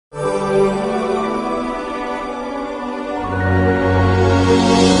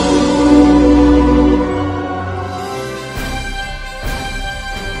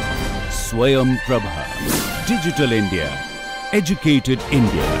Swayam Prabha. Digital India. Educated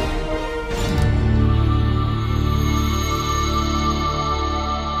India.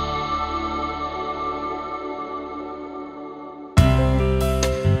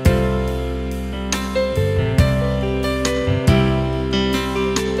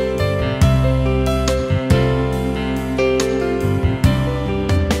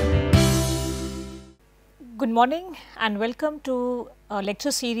 Good morning and welcome to a lecture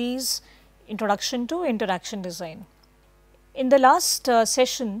series Introduction to Interaction Design. In the last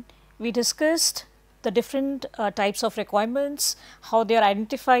session, we discussed the different types of requirements, how they are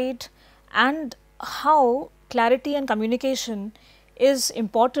identified and how clarity and communication is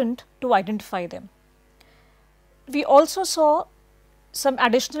important to identify them. We also saw some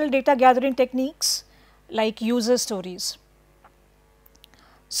additional data gathering techniques like user stories.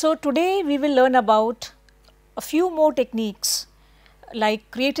 So, today we will learn about a few more techniques like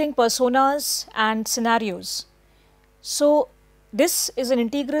creating personas and scenarios. So, this is an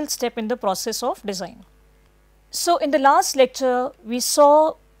integral step in the process of design. So, in the last lecture, we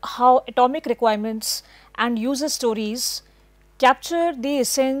saw how atomic requirements and user stories capture the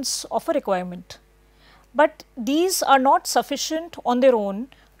essence of a requirement. But these are not sufficient on their own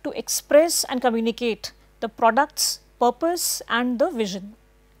to express and communicate the product's purpose and the vision.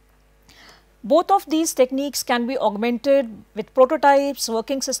 Both of these techniques can be augmented with prototypes,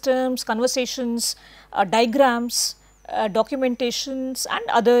 working systems, conversations, diagrams, documentations and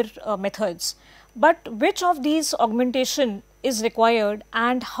other methods. But which of these augmentation is required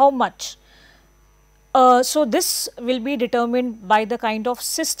and how much? So, this will be determined by the kind of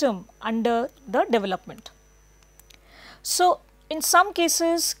system under the development. So, in some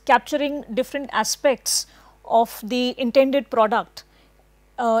cases capturing different aspects of the intended product,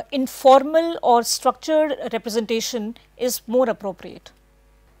 informal or structured representation is more appropriate.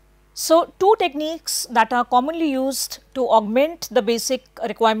 So, two techniques that are commonly used to augment the basic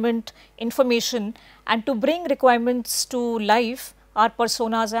requirement information and to bring requirements to life are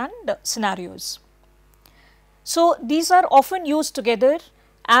personas and scenarios. So, these are often used together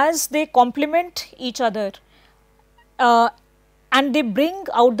as they complement each other and they bring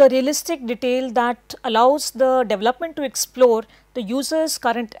out the realistic detail that allows the development to explore the user's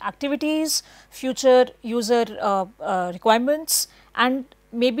current activities, future user requirements and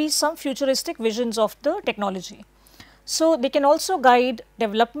maybe some futuristic visions of the technology. So, they can also guide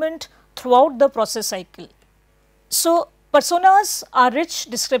development throughout the process cycle. So, personas are rich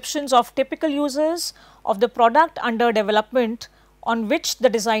descriptions of typical users of the product under development on which the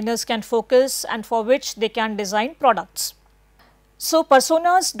designers can focus and for which they can design products. So,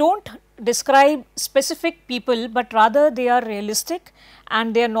 personas do not describe specific people, but rather they are realistic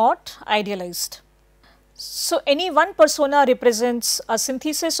and they are not idealized. So, any one persona represents a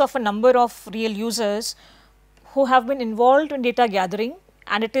synthesis of a number of real users who have been involved in data gathering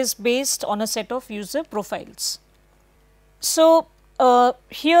and it is based on a set of user profiles. So,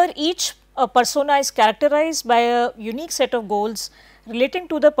 here each persona is characterized by a unique set of goals relating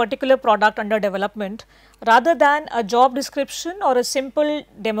to the particular product under development rather than a job description or a simple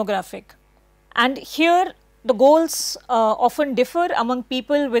demographic. And here the goals often differ among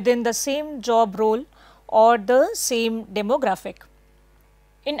people within the same job role or the same demographic.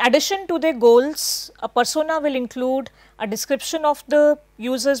 In addition to their goals, a persona will include a description of the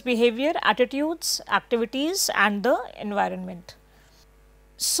user's behavior, attitudes, activities and the environment.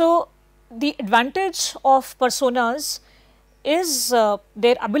 So, the advantage of personas is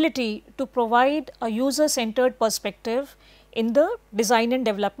their ability to provide a user centered perspective in the design and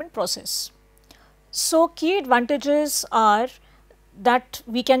development process. So, key advantages are that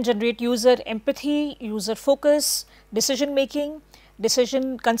we can generate user empathy, user focus, decision making,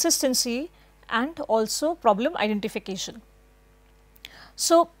 decision consistency and also problem identification.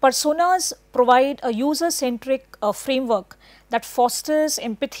 So, personas provide a user centric framework that fosters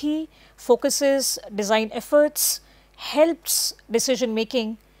empathy, focuses design efforts, helps decision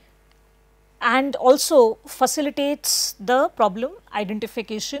making and also facilitates the problem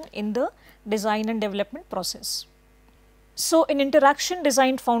identification in the design and development process. So, in Interaction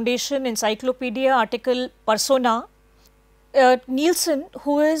Design Foundation Encyclopedia article Persona, Nielsen,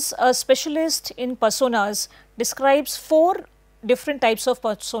 who is a specialist in personas, describes 4 different types of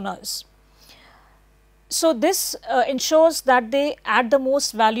personas. So, this ensures that they add the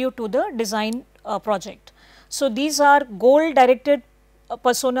most value to the design project. So, these are goal directed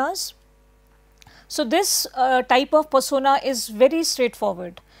personas. So, this type of persona is very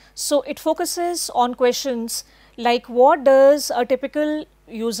straightforward. So, it focuses on questions like what does a typical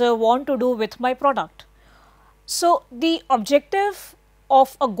user want to do with my product. So, the objective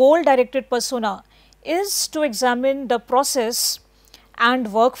of a goal directed persona is to examine the process and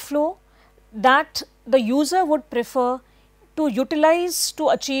workflow that the user would prefer to utilize to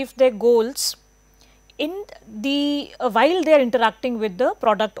achieve their goals in the while they are interacting with the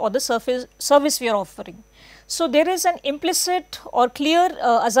product or the service we are offering. So, there is an implicit or clear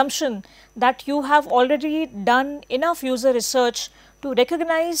assumption that you have already done enough user research to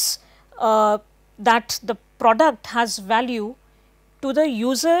recognize that the product has value to the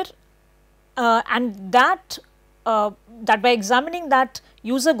user, and that by examining that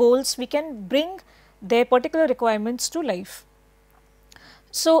user goals we can bring their particular requirements to life.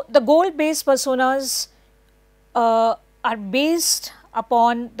 So, the goal based personas are based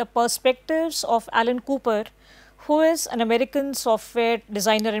upon the perspectives of Alan Cooper, who is an American software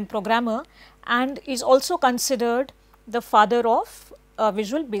designer and programmer and is also considered the father of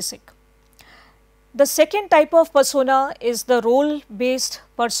Visual Basic. The second type of persona is the role based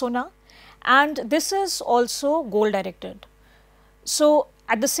persona, and this is also goal directed. So,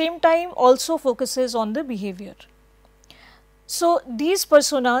 at the same time also focuses on the behavior. So, these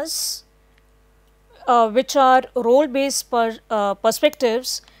personas which are role based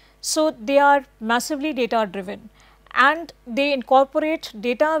perspectives, so they are massively data driven and they incorporate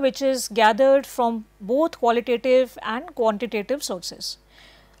data which is gathered from both qualitative and quantitative sources.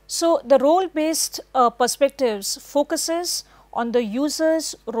 So, the role based perspectives focuses on the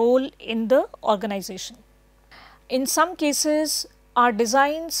user's role in the organization. In some cases, our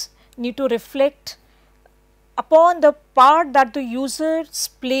designs need to reflect upon the part that the users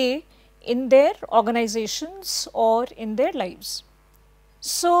play in their organizations or in their lives.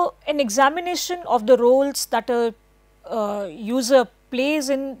 So, an examination of the roles that a user plays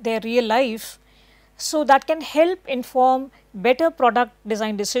in their real life, so that can help inform better product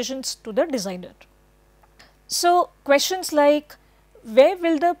design decisions to the designer. So, questions like where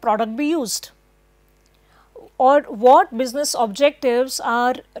will the product be used, or what business objectives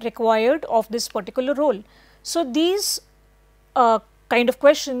are required of this particular role. So, these kind of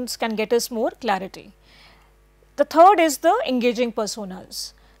questions can get us more clarity. The third is the engaging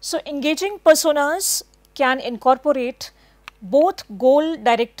personas. So, engaging personas can incorporate both goal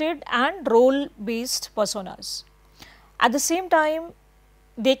directed and role based personas. At the same time,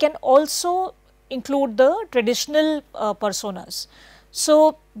 they can also include the traditional personas.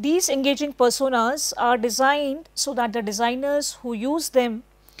 So, these engaging personas are designed so that the designers who use them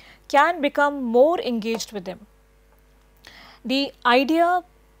can become more engaged with them. The idea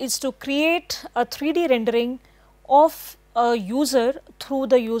is to create a 3D rendering of a user through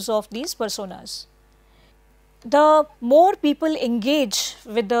the use of these personas. The more people engage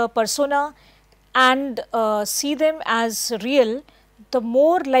with the persona and see them as real, the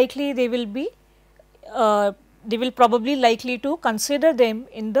more likely they will be, they will probably likely to consider them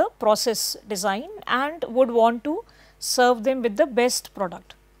in the process design and would want to serve them with the best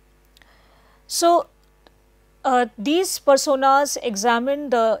product. So, these personas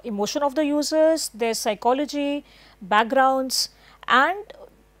examine the emotion of the users, their psychology, backgrounds, and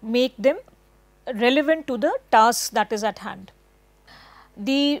make them relevant to the task that is at hand.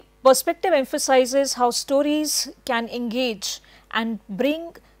 The perspective emphasizes how stories can engage and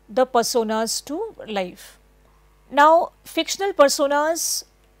bring the personas to life. Now, fictional personas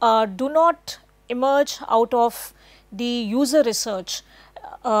do not emerge out of the user research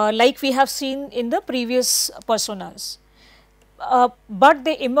like we have seen in the previous personas, but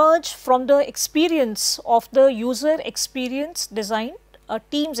they emerge from the experience of the user experience design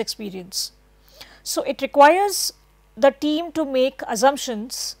team's experience. So, it requires the team to make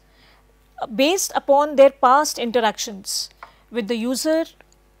assumptions based upon their past interactions with the user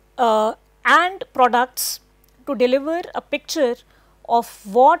and products to deliver a picture of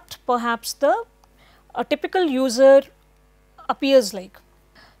what perhaps the typical user appears like.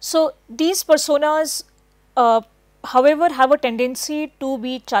 So, these personas however have a tendency to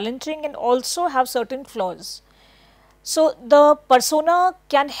be challenging and also have certain flaws. So, the persona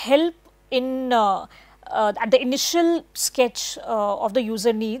can help in at the initial sketch of the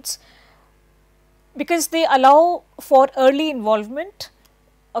user needs, because they allow for early involvement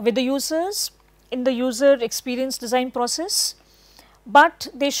with the users in the user experience design process, but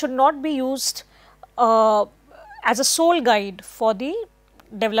they should not be used as a sole guide for the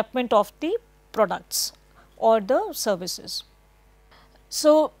development of the products or the services.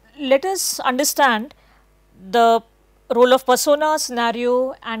 So, let us understand the role of persona,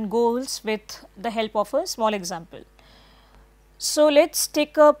 scenario and goals with the help of a small example. So, let us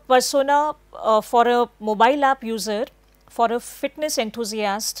take a persona for a mobile app user for a fitness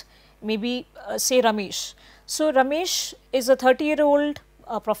enthusiast, maybe say Ramesh. So, Ramesh is a 30-year-old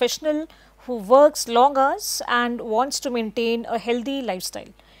professional who works long hours and wants to maintain a healthy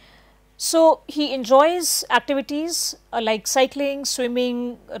lifestyle. So, he enjoys activities like cycling,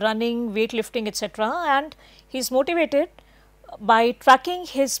 swimming, running, weightlifting, etc. And he is motivated by tracking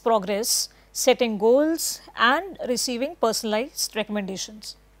his progress, setting goals, and receiving personalized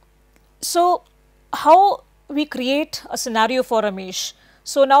recommendations. So, how we create a scenario for Ramesh?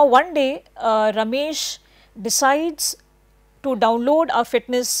 So, now one day Ramesh decides to download a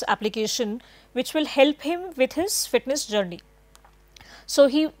fitness application which will help him with his fitness journey. So,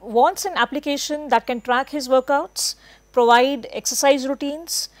 he wants an application that can track his workouts, provide exercise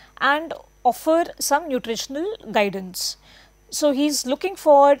routines, and offer some nutritional guidance. So, he is looking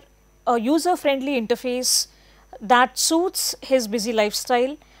for a user friendly interface that suits his busy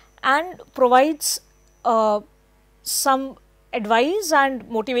lifestyle and provides some advice and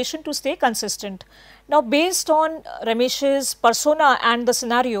motivation to stay consistent. Now, based on Ramesh's persona and the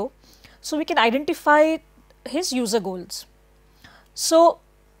scenario, so we can identify his user goals. So,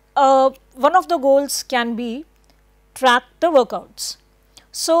 one of the goals can be track the workouts.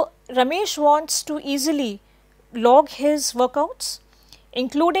 So, Ramesh wants to easily log his workouts,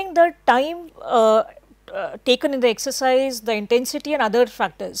 including the time taken in the exercise, the intensity and other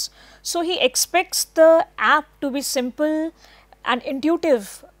factors. So, he expects the app to be simple and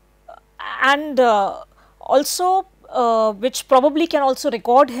intuitive and also which probably can also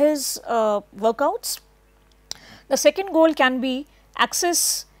record his workouts. The second goal can be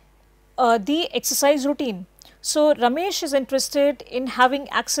access the exercise routine. So, Ramesh is interested in having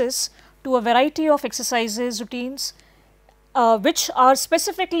access to a variety of exercises routines which are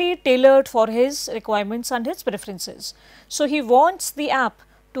specifically tailored for his requirements and his preferences. So, he wants the app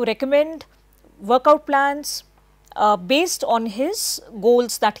to recommend workout plans based on his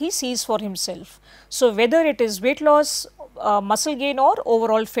goals that he sees for himself. So, whether it is weight loss, muscle gain or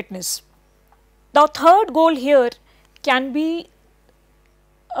overall fitness. Now, third goal here can be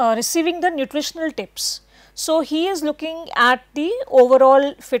receiving the nutritional tips. So, he is looking at the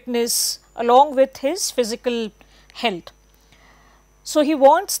overall fitness along with his physical health. So, he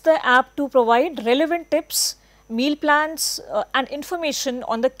wants the app to provide relevant tips, meal plans and information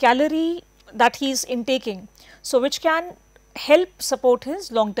on the calorie that he is intaking. So, which can help support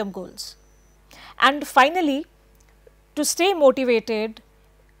his long term goals. And finally, to stay motivated,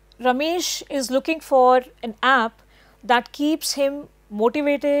 Ramesh is looking for an app that keeps him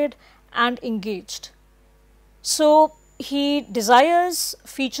motivated and engaged. So, he desires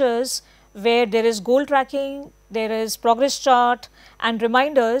features where there is goal tracking, there is progress chart and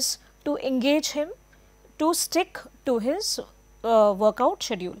reminders to engage him to stick to his workout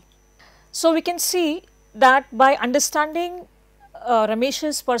schedule. So, we can see that by understanding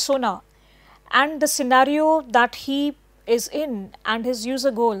Ramesh's persona and the scenario that he is in and his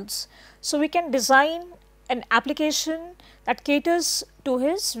user goals, so we can design an application that caters to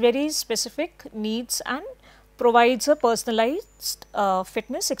his very specific needs and provides a personalized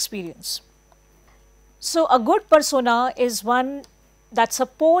fitness experience. So, a good persona is one that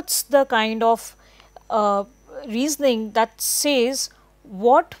supports the kind of reasoning that says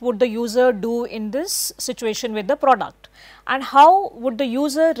what would the user do in this situation with the product and how would the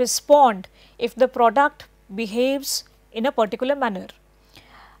user respond if the product behaves in a particular manner.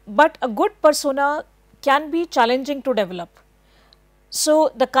 But a good persona can be challenging to develop.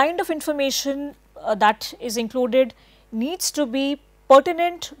 So, the kind of information that is included needs to be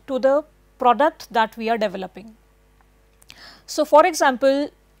pertinent to the product that we are developing. So, for example,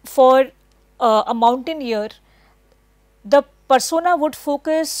 for a mountaineer, the persona would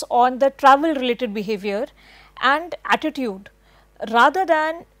focus on the travel related behavior and attitude rather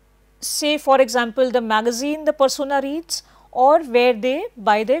than say for example, the magazine the persona reads or where they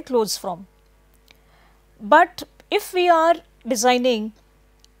buy their clothes from. But if we are designing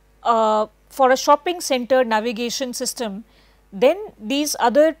for a shopping center navigation system, then these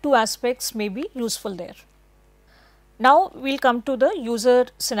other two aspects may be useful there. Now, we will come to the user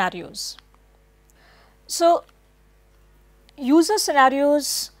scenarios. So, user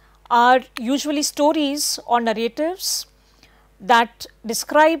scenarios are usually stories or narratives that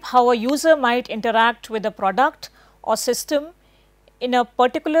describe how a user might interact with a product or system in a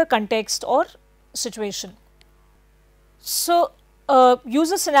particular context or situation. So,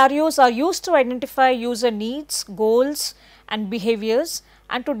 user scenarios are used to identify user needs, goals and behaviors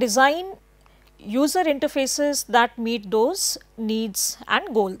and to design user interfaces that meet those needs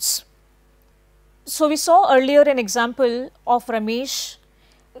and goals. So, we saw earlier an example of Ramesh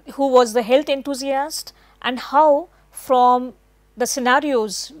who was the health enthusiast and how from the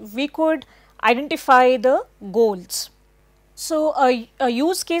scenarios we could identify the goals. So, a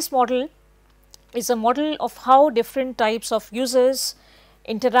use case model is a model of how different types of users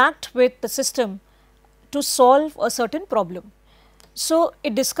interact with the system to solve a certain problem. So,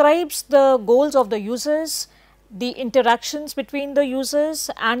 it describes the goals of the users, the interactions between the users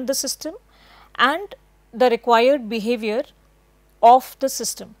and the system, and the required behavior of the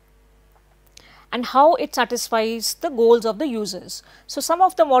system, and how it satisfies the goals of the users. So, some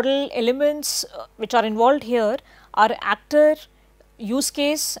of the model elements which are involved here are actor, use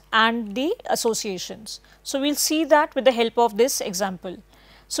case and the associations. So, we will see that with the help of this example.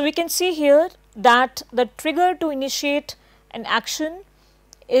 So, we can see here that the trigger to initiate an action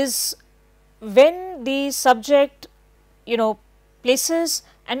is when the subject places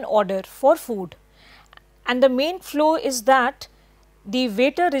an order for food, and the main flow is that the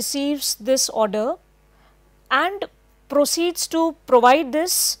waiter receives this order and proceeds to provide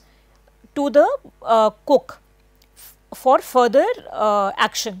this to the cook for further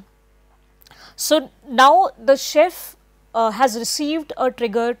action. So, now the chef has received a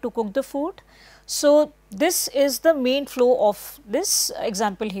trigger to cook the food. So, this is the main flow of this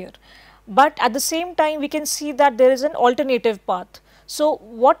example here, but at the same time we can see that there is an alternative path. So,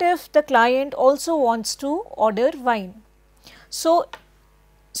 what if the client also wants to order wine? So,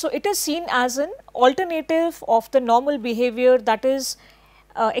 it is seen as an alternative of the normal behavior that is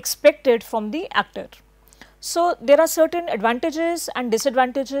expected from the actor. So, there are certain advantages and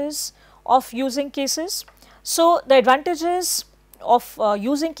disadvantages of using cases. So, the advantages of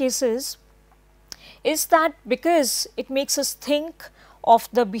using cases is that because it makes us think of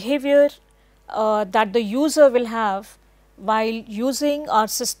the behavior that the user will have while using our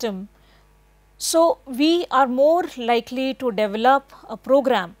system. So, we are more likely to develop a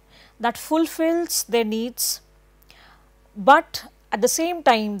program that fulfills their needs, but at the same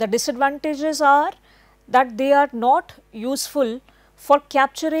time the disadvantages are that they are not useful for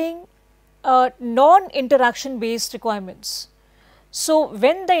capturing non-interaction based requirements. So,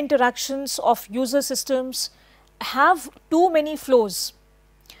 when the interactions of user systems have too many flows,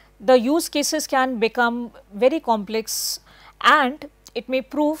 the use cases can become very complex and it may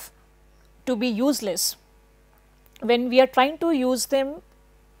prove to be useless when we are trying to use them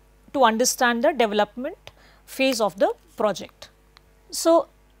to understand the development phase of the project. So,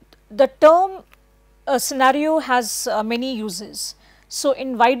 the term scenario has many uses. So,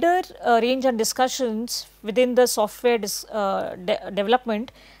 in wider range and discussions within the software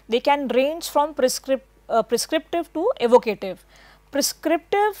development, they can range from prescriptive to evocative.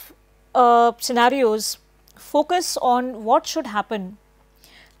 Prescriptive scenarios focus on what should happen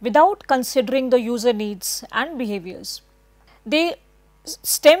without considering the user needs and behaviors. They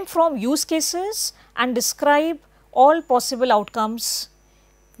stem from use cases and describe all possible outcomes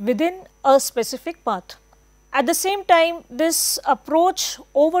within a specific path. At the same time, this approach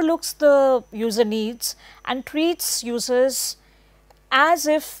overlooks the user needs and treats users as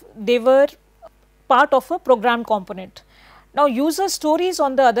if they were part of a programmed component. Now, user stories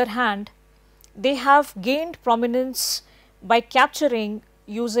on the other hand, they have gained prominence by capturing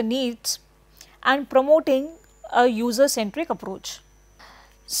user needs and promoting a user centric approach.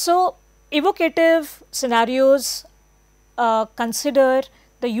 So, evocative scenarios consider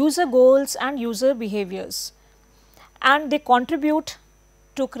the user goals and user behaviors, and they contribute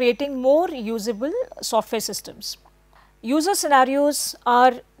to creating more usable software systems. User scenarios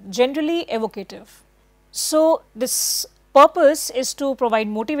are generally evocative. So, this purpose is to provide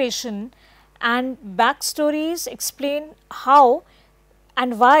motivation, and backstories explain how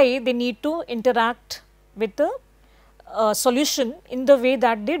and why they need to interact with the solution in the way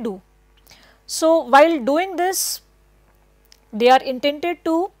that they do. So, while doing this, they are intended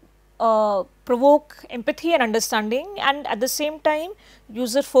to provoke empathy and understanding, and at the same time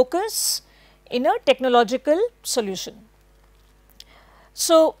user focus in a technological solution.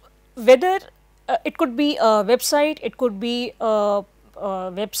 So, whether it could be a website, it could be a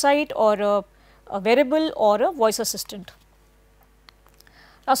website or a wearable or a voice assistant.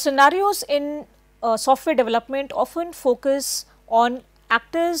 Now, scenarios in software development often focus on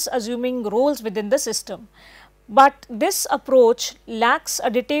actors assuming roles within the system, but this approach lacks a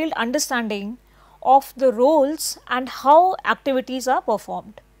detailed understanding of the roles and how activities are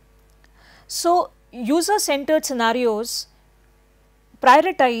performed. So, user centered scenarios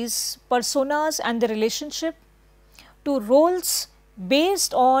prioritize personas and the relationship to roles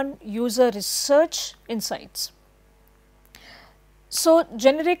based on user research insights. So,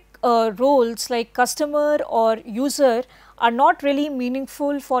 generic roles like customer or user are not really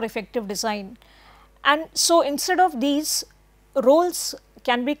meaningful for effective design, and so instead of these, roles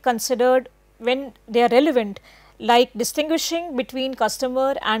can be considered when they are relevant, like distinguishing between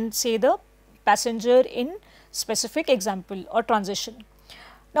customer and say the passenger in specific example or transition.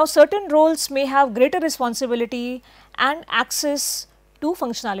 Now, certain roles may have greater responsibility and access to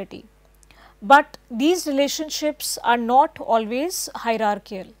functionality, but these relationships are not always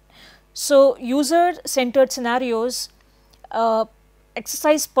hierarchical. So, user centered scenarios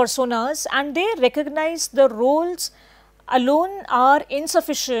exercise personas, and they recognize the roles alone are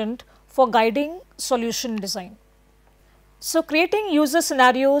insufficient for guiding solution design. So, creating user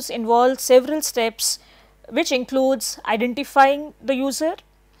scenarios involves several steps, which includes identifying the user,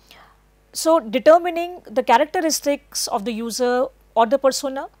 so determining the characteristics of the user or the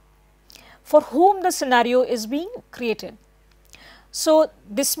persona for whom the scenario is being created. So,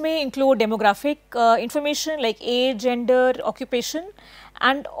 this may include demographic information like age, gender, occupation,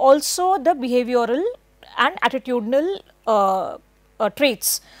 and also the behavioral and attitudinal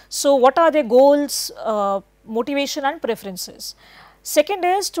traits. So, what are their goals, motivation and preferences. Second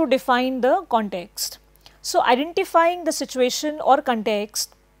is to define the context. So, identifying the situation or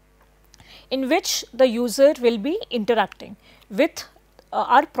context in which the user will be interacting with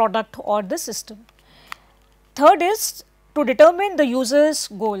our product or the system. Third is to determine the user's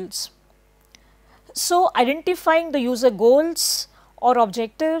goals. So, identifying the user goals or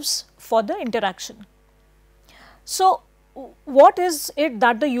objectives for the interaction. So, what is it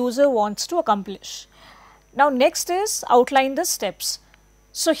that the user wants to accomplish? Now, next is outline the steps.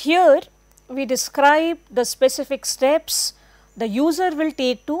 So, here we describe the specific steps the user will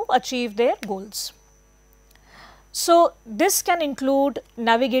take to achieve their goals. So, this can include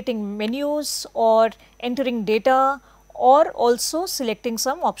navigating menus or entering data or also selecting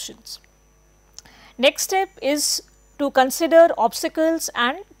some options. Next step is to consider obstacles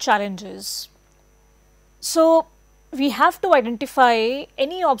and challenges. So, we have to identify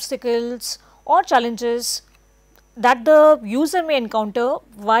any obstacles or challenges that the user may encounter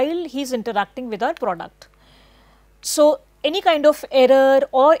while he is interacting with our product. So, any kind of error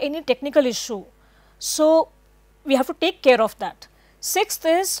or any technical issue. So, we have to take care of that. Sixth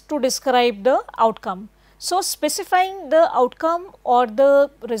is to describe the outcome. So, specifying the outcome or the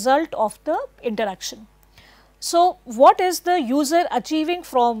result of the interaction. So, what is the user achieving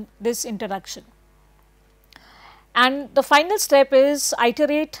from this interaction? And the final step is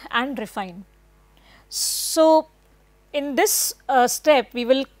iterate and refine. So, in this step we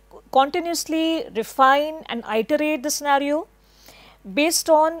will continuously refine and iterate the scenario based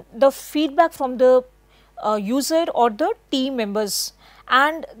on the feedback from the user or the team members,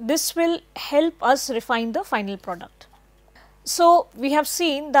 and this will help us refine the final product. So, we have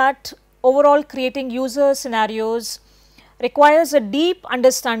seen that overall creating user scenarios requires a deep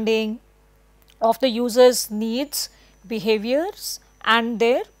understanding of the user's needs, behaviors and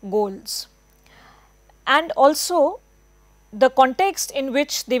their goals, and also the context in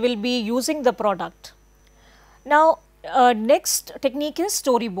which they will be using the product. Now, next technique is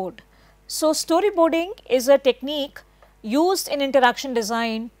storyboard. So, storyboarding is a technique used in interaction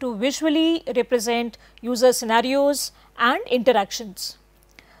design to visually represent user scenarios and interactions.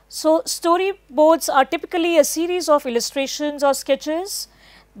 So, storyboards are typically a series of illustrations or sketches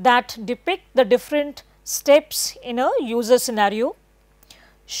that depict the different steps in a user scenario,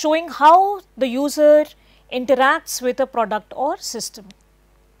 showing how the user interacts with a product or system.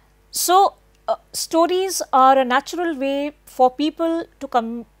 So, stories are a natural way for people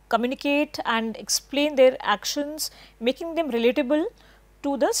to communicate and explain their actions, making them relatable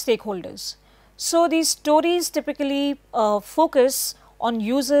to the stakeholders. So, these stories typically focus on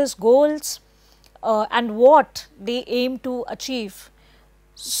users' goals and what they aim to achieve.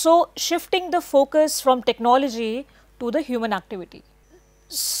 So, shifting the focus from technology to the human activity.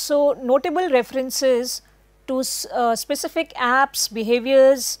 So, notable references to specific apps,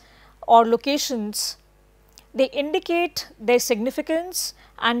 behaviors or locations, they indicate their significance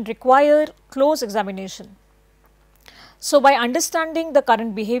and require close examination. So, by understanding the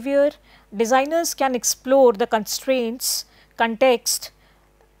current behavior, designers can explore the constraints, context,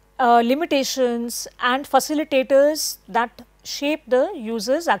 limitations and facilitators that shape the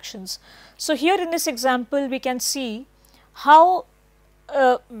user's actions. So, here in this example we can see how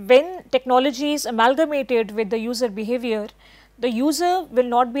when technology is amalgamated with the user behavior, the user will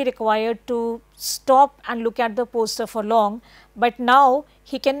not be required to stop and look at the poster for long, but now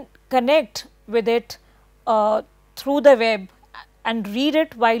he can connect with it through the web and read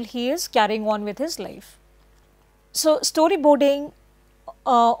it while he is carrying on with his life. So, storyboarding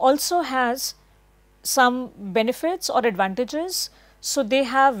also has some benefits or advantages. So, they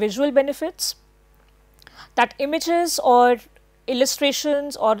have visual benefits, that images or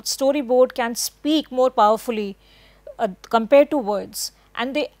illustrations or storyboard can speak more powerfully compared to words,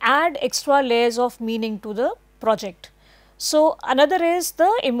 and they add extra layers of meaning to the project. So, another is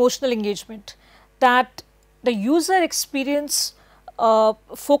the emotional engagement, that the user experience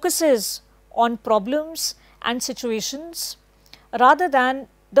focuses on problems and situations rather than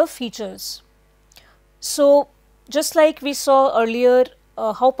the features. So, just like we saw earlier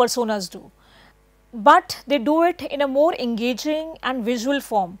how personas do, but they do it in a more engaging and visual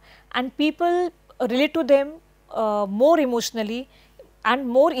form, and people relate to them more emotionally and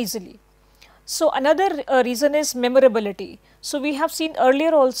more easily. So, another reason is memorability. So, we have seen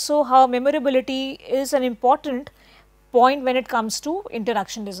earlier also how memorability is an important point when it comes to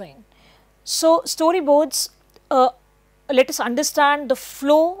interaction design. So, storyboards let us understand the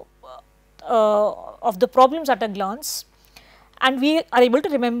flow of the problems at a glance, and we are able to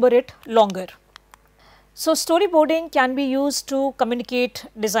remember it longer. So, storyboarding can be used to communicate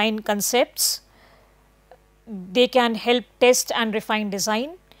design concepts. They can help test and refine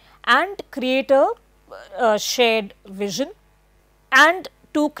design and create a shared vision. And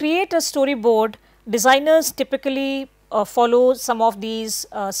to create a storyboard, designers typically follow some of these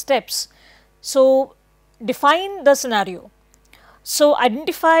steps. So, define the scenario. So,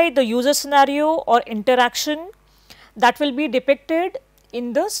 identify the user scenario or interaction that will be depicted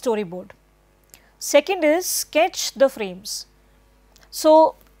in the storyboard. Second is sketch the frames.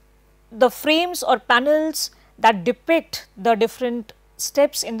 So, the frames or panels that depict the different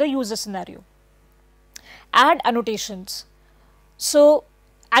steps in the user scenario. Add annotations. So,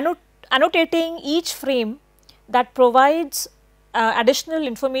 annotating each frame that provides additional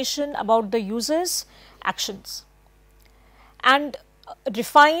information about the user's actions, and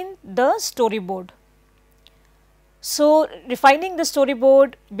refine the storyboard. So, refining the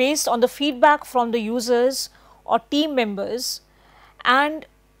storyboard based on the feedback from the users or team members, and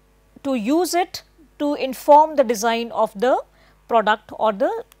to use it to inform the design of the product or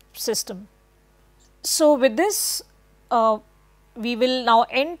the system. So, with this we will now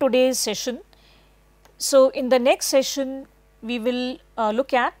end today's session. So, in the next session we will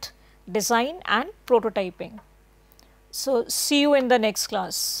look at design and prototyping. So, see you in the next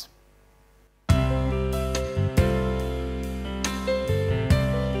class.